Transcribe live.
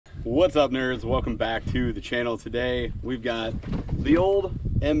What's up, nerds? Welcome back to the channel. Today we've got the old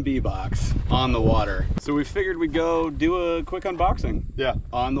MB box on the water, so we figured we'd go do a quick unboxing. Yeah,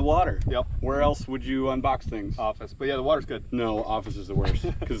 on the water. Yep. Where else would you unbox things? Office, but yeah, the water's good. No, office is the worst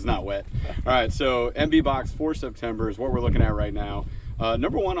because it's not wet. All right, so MB box for September is what we're looking at right now.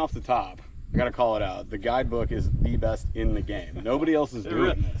 Number one off the top, I gotta call it out. The guidebook is the best in the game. Nobody else is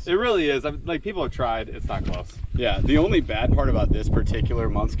doing this. It really is. Like, people have tried. It's not close. Yeah, the only bad part about this particular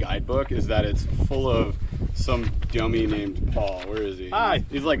month's guidebook is that it's full of some dummy named Paul. Where is he? Hi.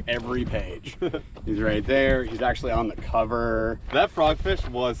 He's like every page. He's right there. He's actually on the cover. That frogfish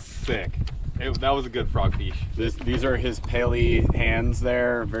was sick. That was a good frogfish. These are his paley hands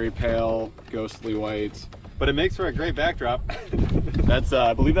there. Very pale, ghostly white. But it makes for a great backdrop. That's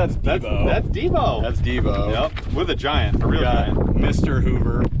I believe that's Debo. That's Debo. That's Debo. Yep, with a giant, a real giant. Mr.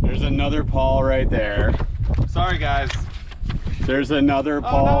 Hoover. There's another Paul right there. Sorry, guys. There's another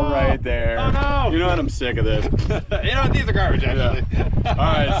Paul right there. Oh no! You know what? I'm sick of this. You know what? These are garbage, actually. Yeah. All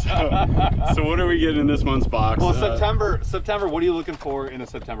right. So what are we getting in this month's box? Well, September. What are you looking for in a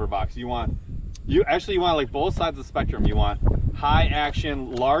September box? You want like both sides of the spectrum. You want high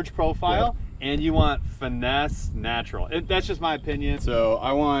action, large profile. Yep. And you want finesse natural. That's just my opinion. So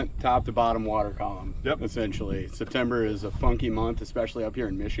I want top to bottom water column. Yep. Essentially, September is a funky month, especially up here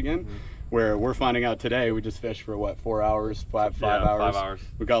in Michigan, where we're finding out today we just fished for what, 4 hours, five hours. 5 hours.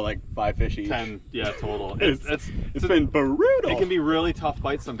 We got like 5 fish each. 10, yeah, total. It's been brutal. It can be really tough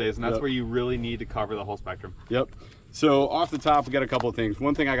bites some days, and that's Yep. where you really need to cover the whole spectrum. Yep. So off the top, we got a couple of things.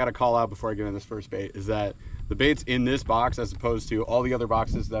 One thing I got to call out before I get in this first bait is that the baits in this box, as opposed to all the other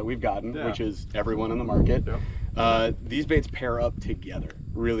boxes that we've gotten, which is everyone in the market, these baits pair up together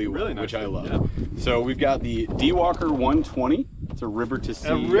really well, really nice, which I love. Yeah. So we've got the D-Walker 120. It's a river to sea.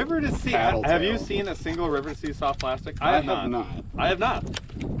 A river to sea. Have tail. you seen a single river to sea soft plastic? I have not. I have not.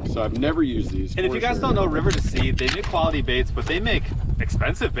 So I've never used these. And if you guys don't know river to sea, they make quality baits, but they make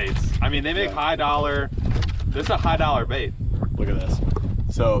expensive baits. I mean, they make high dollar. This is a high dollar bait. Look at this.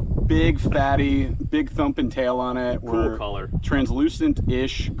 So big fatty, big thumping tail on it. Cool color.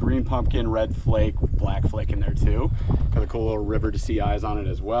 Translucent-ish green pumpkin, red flake with black flake in there too. Got a cool little river to sea eyes on it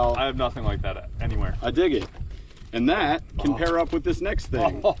as well. I have nothing like that anywhere. I dig it. And that can pair up with this next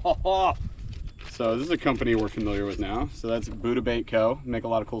thing. So this is a company we're familiar with now. So that's Buddha Bait Co. Make a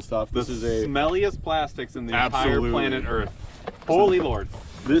lot of cool stuff. This is a smelliest plastics in the entire planet Earth. Holy Lord.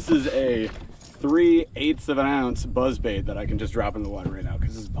 This is a 3/8 of an ounce buzz bait that I can just drop in the water right now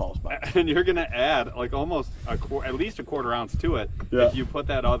because this is Paul's box. And you're gonna add like almost at least a quarter ounce to it if you put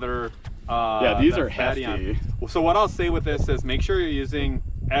that other. Yeah, these are hefty. So what I'll say with this is make sure you're using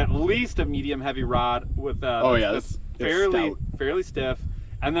at least a medium heavy rod with that's fairly stiff,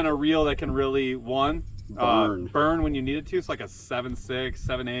 and then a reel that can really burn when you need it to. It's like a 7.6,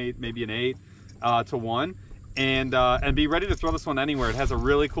 7.8, maybe an 8 to 1, and be ready to throw this one anywhere. It has a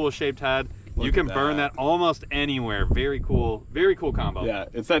really cool shaped head. You can burn that almost anywhere. Very cool combo. Yeah,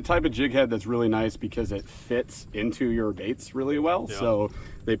 it's that type of jig head that's really nice because it fits into your baits really well. Yeah. So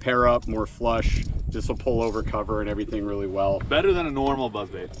they pair up more flush. This will pull over cover and everything really well. Better than a normal buzz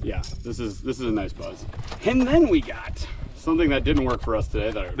bait. Yeah, this is a nice buzz. And then we got something that didn't work for us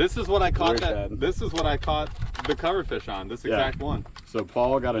today. This is what I caught. This is what I caught the cover fish on. This exact one. So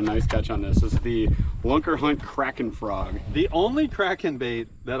Paul got a nice catch on this. This is the Lunker Hunt Kraken Frog. The only Kraken bait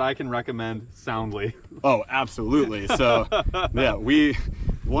that I can recommend soundly. Oh, absolutely. So yeah,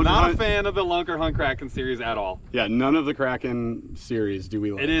 not a fan of the Lunker Hunt Kraken series at all. Yeah, none of the Kraken series do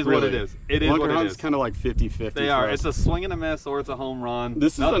we like. It is what it is. It is Lunker what it Hunt's is. kind of like 50-50. They are. It's a swing and a miss, or it's a home run.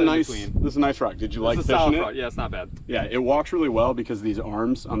 This is a nice frog. Did you like fishing it? Yeah, it's not bad. Yeah, it walks really well because of these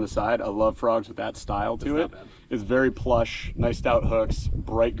arms on the side. I love frogs with that style to it. It's very plush, nice stout hooks,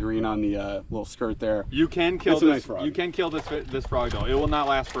 bright green on the little skirt there. You can kill this. Nice frog. You can kill this frog though. It will not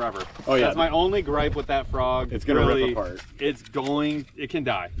last forever. Oh yeah. That's my only gripe with that frog. It's gonna rip apart. It can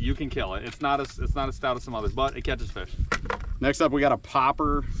die. You can kill it. It's not as stout as some others, but it catches fish. Next up, we got a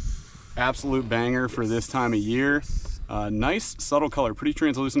popper, absolute banger for this time of year. Nice subtle color, pretty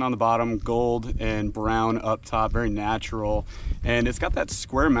translucent on the bottom, gold and brown up top, very natural, and it's got that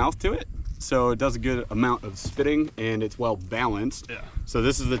square mouth to it. So it does a good amount of spitting and it's well balanced. Yeah. So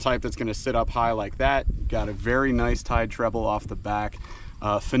this is the type that's gonna sit up high like that. Got a very nice tied treble off the back.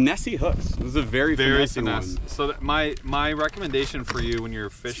 Finessey hooks. This is a very finessey one. So my recommendation for you when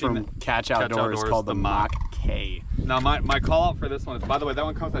you're fishing from Catch Outdoors called the Mach K. Now my call out for this one is, by the way, that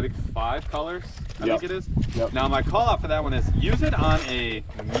one comes I think 5 colors. I think it is. Yep. Now my call out for that one is use it on a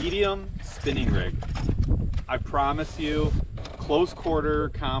medium spinning rig. I promise you, close quarter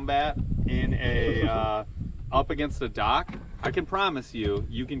combat in a up against a dock, I can promise you,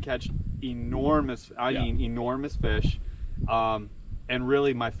 you can catch enormous, I mean enormous fish. And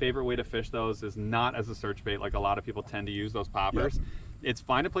really my favorite way to fish those is not as a search bait like a lot of people tend to use those poppers. Yep. It's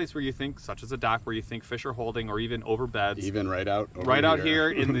find a place where you think, such as a dock, where you think fish are holding, or even over beds. Even right out out here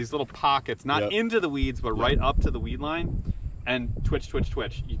in these little pockets, not into the weeds, but right up to the weed line, and twitch, twitch,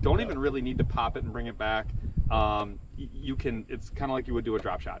 twitch. You don't even really need to pop it and bring it back. You can, it's kind of like you would do a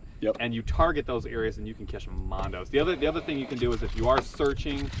drop shot. And you target those areas and you can catch mondos. The other thing you can do is if you are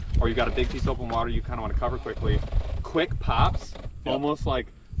searching or you got a big piece of open water you kind of want to cover quickly, quick pops, almost like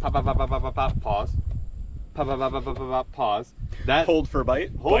pop, pop, pop, pop, pop, pop, pop, pause. Pop, pop, pop, pop, pop, pop, pause. That hold for a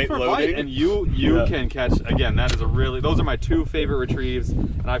bite. Hold for a bite, and you can catch. Again, that is a really. Those are my 2 favorite retrieves,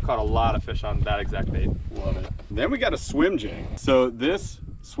 and I've caught a lot of fish on that exact bait. Love it. Then we got a swim jig. So this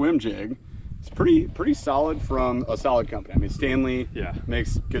swim jig is pretty solid from a solid company. I mean, Stanley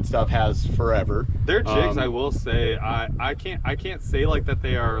makes good stuff, has forever. Their jigs, I will say, I can't say like that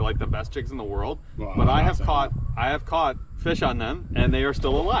they are like the best jigs in the world, but I have caught fish on them, and they are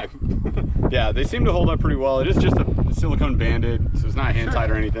still alive. Yeah, they seem to hold up pretty well. It is just a silicone banded, so it's not hand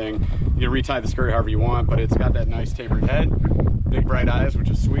tied or anything. You can retie the skirt however you want, but it's got that nice tapered head, big bright eyes, which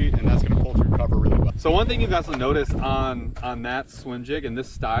is sweet, and that's going to pull through cover really well. So one thing you guys will notice on that swim jig, and this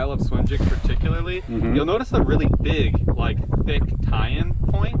style of swim jig particularly, you'll notice a really big, like thick tie-in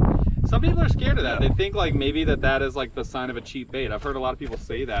point. Some people are scared of that. They think like maybe that is like the sign of a cheap bait. I've heard a lot of people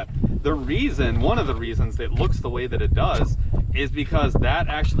say that. The reason, one of the reasons it looks the way that it does is because that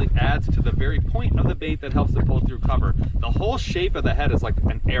actually adds to the very point of the bait that helps it pull through cover. The whole shape of the head is like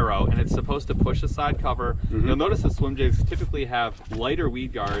an arrow, and it's supposed to push aside cover. You'll notice the swim jigs typically have lighter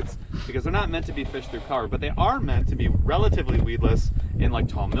weed guards because they're not meant to be fished through cover, but they are meant to be relatively weedless in like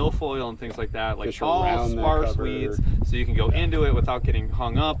tall milfoil and things like that, like fish tall sparse weeds, so you can go into it without getting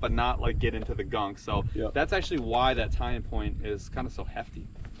hung up, but not like get into the gunk. So that's actually why that tie-in point is kind of so hefty.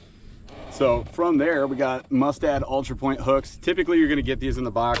 So from there, we got Mustad Ultra Point hooks. Typically, you're going to get these in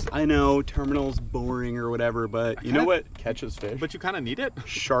the box. I know terminal's boring or whatever, but you know what catches fish? But you kind of need it.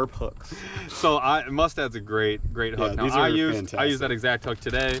 Sharp hooks. So Mustad's a great hook. Now I used that exact hook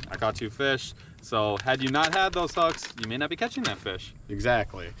today. I caught 2 fish. So had you not had those hooks, you may not be catching that fish.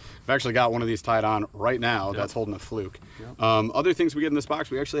 Exactly. I've actually got one of these tied on right now that's holding a fluke. Other things we get in this box,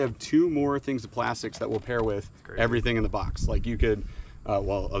 we actually have 2 more things of plastics that will pair with everything in the box. Like you could,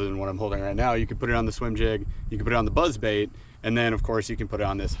 well, other than what I'm holding right now, you could put it on the swim jig, you can put it on the buzz bait, and then of course you can put it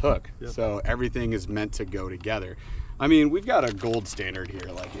on this hook. So everything is meant to go together. I mean, we've got a gold standard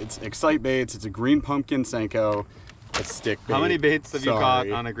here. Like it's Excite Baits, it's a green pumpkin Senko, it's stick bait. How many baits have you caught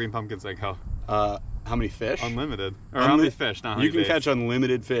on a green pumpkin Senko? How many fish? Unlimited. Or how many fish, not how many You can baits. catch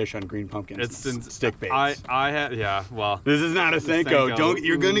unlimited fish on green pumpkins. It's stick baits. I had, well. This is not a Senko.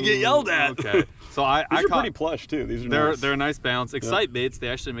 You're gonna get yelled at. Okay. So I These are caught, pretty plush too. These are nice. They're a nice balance. Excite Baits, they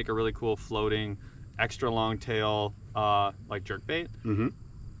actually make a really cool floating, extra long tail, like jerk bait.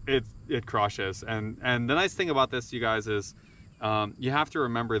 It crushes. And the nice thing about this, you guys, is you have to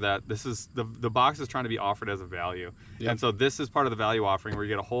remember that this is the box is trying to be offered as a value, and so this is part of the value offering where you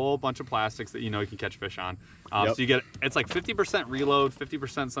get a whole bunch of plastics that you can catch fish on. So you get, it's like 50% reload,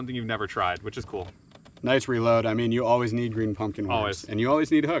 50% something you've never tried, which is cool. Nice reload. I mean, you always need green pumpkin worms, and you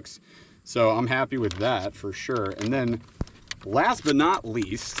always need hooks. So I'm happy with that for sure. And then, last but not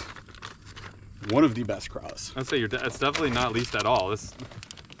least, one of the best craws. I'd say it's definitely not least at all. This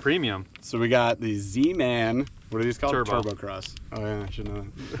premium. So we got the Z-Man. What are these called? Turbo Cross. Oh yeah, I should know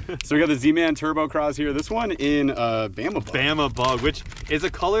that. So we got the Z-Man Turbo Cross here. This one in Bama Bug. Bama Bug, which is a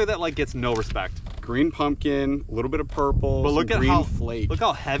color that like gets no respect. Green pumpkin, a little bit of purple, but look at green flake. Look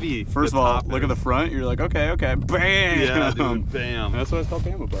how heavy. First of all, look at the front. You're like, okay, bam. Yeah, dude, bam. That's why it's called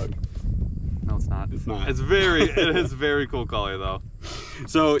Bama Bug. No, it's not. It's not. It's it is very cool color though.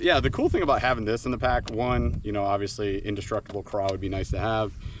 So yeah, the cool thing about having this in the pack, one, obviously indestructible craw would be nice to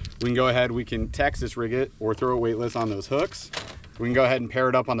have. We can go ahead, we can Texas rig it or throw it weightless on those hooks. We can go ahead and pair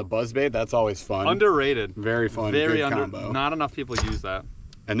it up on the buzz bait. That's always fun. Underrated. Very fun. Very good combo. Not enough people use that.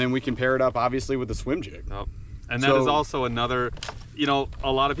 And then we can pair it up obviously with the swim jig. Yep. And that is also another,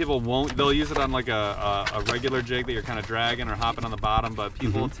 a lot of people they'll use it on like a regular jig that you're kind of dragging or hopping on the bottom, but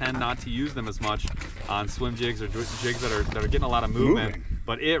people tend not to use them as much on swim jigs or jigs that are getting a lot of movement.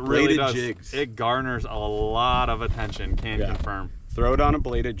 But it really does. Jigs. It garners a lot of attention, can confirm. Throw it on a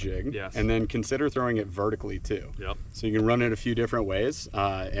bladed jig, and then consider throwing it vertically too. Yep. So you can run it a few different ways,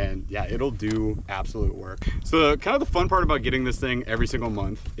 and yeah, it'll do absolute work. So kind of the fun part about getting this thing every single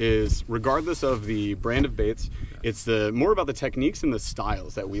month is, regardless of the brand of baits, it's more about the techniques and the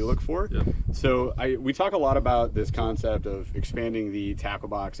styles that we look for. Yep. So we talk a lot about this concept of expanding the tackle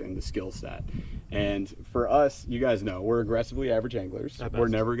box and the skill set. And for us, you guys know, we're aggressively average anglers. We're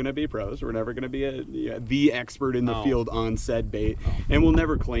never going to be pros. We're never going to be the expert in the field on said bait, and we'll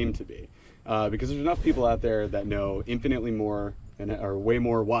never claim to be, because there's enough people out there that know infinitely more and are way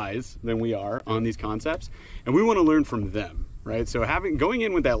more wise than we are on these concepts, and we want to learn from them, right? So going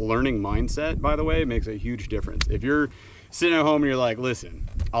in with that learning mindset, by the way, makes a huge difference. If you're sitting at home and you're like, listen,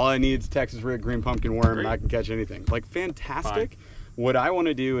 all I need is Texas rig, green pumpkin worm, and I can catch anything. Like, fantastic. Fine. What I want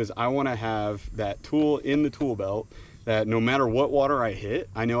to do is I want to have that tool in the tool belt that no matter what water I hit,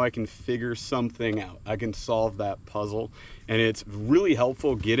 I know I can figure something out. I can solve that puzzle. And it's really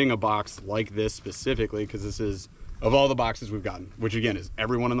helpful getting a box like this specifically, because this is, of all the boxes we've gotten, which again is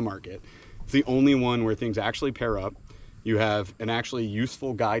everyone in the market, it's the only one where things actually pair up. You have an actually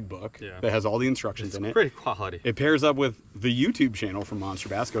useful guidebook that has all the instructions in it. It's great quality. It pairs up with the YouTube channel from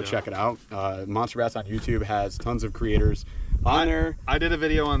Monsterbass. Go check it out. Monsterbass on YouTube has tons of creators on there. I did a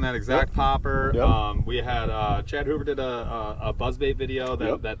video on that exact popper. We had Chad Hoover did a buzzbait video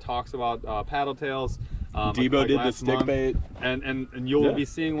that talks about paddle tails. Debo did the stick bait. And you'll be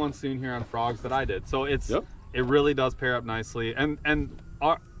seeing one soon here on frogs that I did. So it really does pair up nicely. And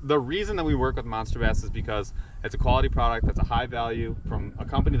the reason that we work with Monsterbass is because it's a quality product that's a high value from a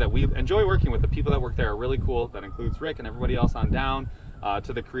company that we enjoy working with. The people that work there are really cool. That includes Rick and everybody else on down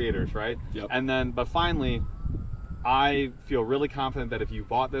to the creators, right? And then, but finally, I feel really confident that if you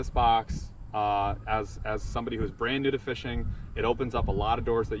bought this box as somebody who's brand new to fishing, it opens up a lot of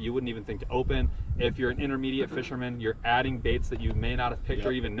doors that you wouldn't even think to open. If you're an intermediate fisherman, you're adding baits that you may not have picked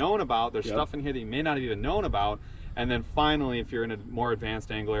or even known about. There's stuff in here that you may not have even known about. And then finally, if you're in a more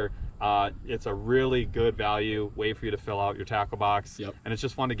advanced angler, it's a really good value way for you to fill out your tackle box, and it's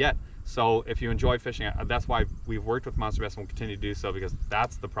just fun to get. So if you enjoy fishing, that's why we've worked with Monsterbass and will continue to do so, because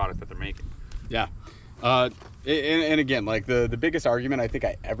that's the product that they're making. And again, like the biggest argument I think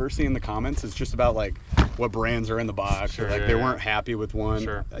I ever see in the comments is just about like what brands are in that box, or like they weren't happy with one.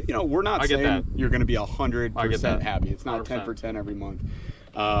 You know, we're not saying you're going to be 100% happy. It's not 10 for 10 every month.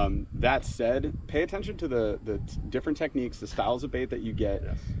 That said, pay attention to the different techniques, the styles of bait that you get.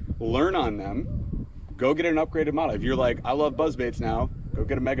 Learn on them. Go get an upgraded model. If you're like, I love buzz baits now, go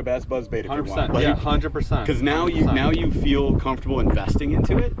get a Megabass buzz bait if you want. Like, 100%. Because now you feel comfortable investing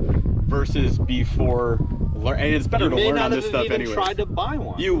into it versus before. And it's better to learn on this stuff anyway. You may not have even tried to buy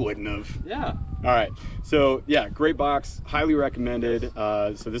one. You wouldn't have. All right. So yeah, great box, highly recommended.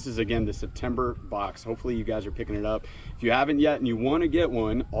 So this is again the September box. Hopefully you guys are picking it up. If you haven't yet and you want to get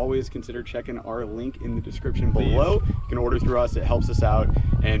one, always consider checking our link in the description below. You can order through us. It helps us out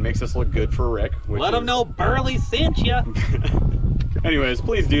and makes us look good for Rick. Let him know Burly sent you. Anyways,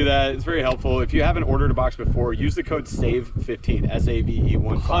 please do that. It's very helpful. If you haven't ordered a box before, use the code SAVE15,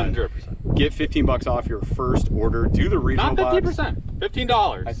 SAVE15. 100%. Get 15 bucks off your first order. Do the regional box. Not 50%.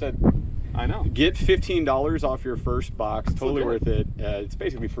 $15. I said. I know. Get $15 off your first box. Totally worth it. It's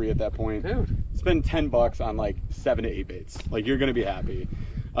basically free at that point. Dude. Spend 10 bucks on like 7 to 8 baits. Like, you're gonna be happy.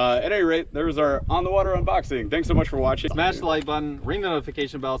 At any rate, there was our on the water unboxing. Thanks so much for watching. Smash the like button, ring the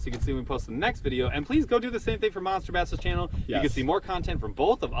notification bell so you can see when we post the next video, and please go do the same thing for Monsterbass's channel. You can see more content from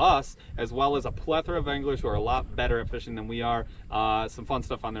both of us, as well as a plethora of anglers who are a lot better at fishing than we are. Some fun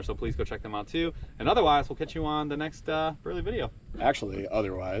stuff on there, so please go check them out too. And otherwise, we'll catch you on the next Burly video. Actually,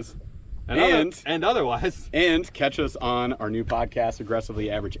 otherwise. And otherwise. And catch us on our new podcast,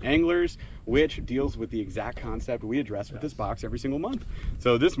 Aggressively Average Anglers, which deals with the exact concept we address with this box every single month.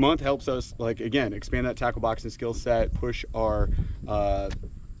 So this month helps us, like, again, expand that tackle boxing skill set, push our,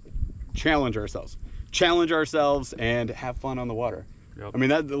 challenge ourselves, and have fun on the water. I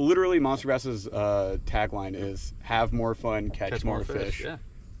mean, that literally Monsterbass's tagline is have more fun, catch more fish. Yeah.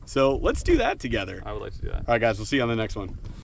 So let's do that together. I would like to do that. All right, guys, we'll see you on the next one.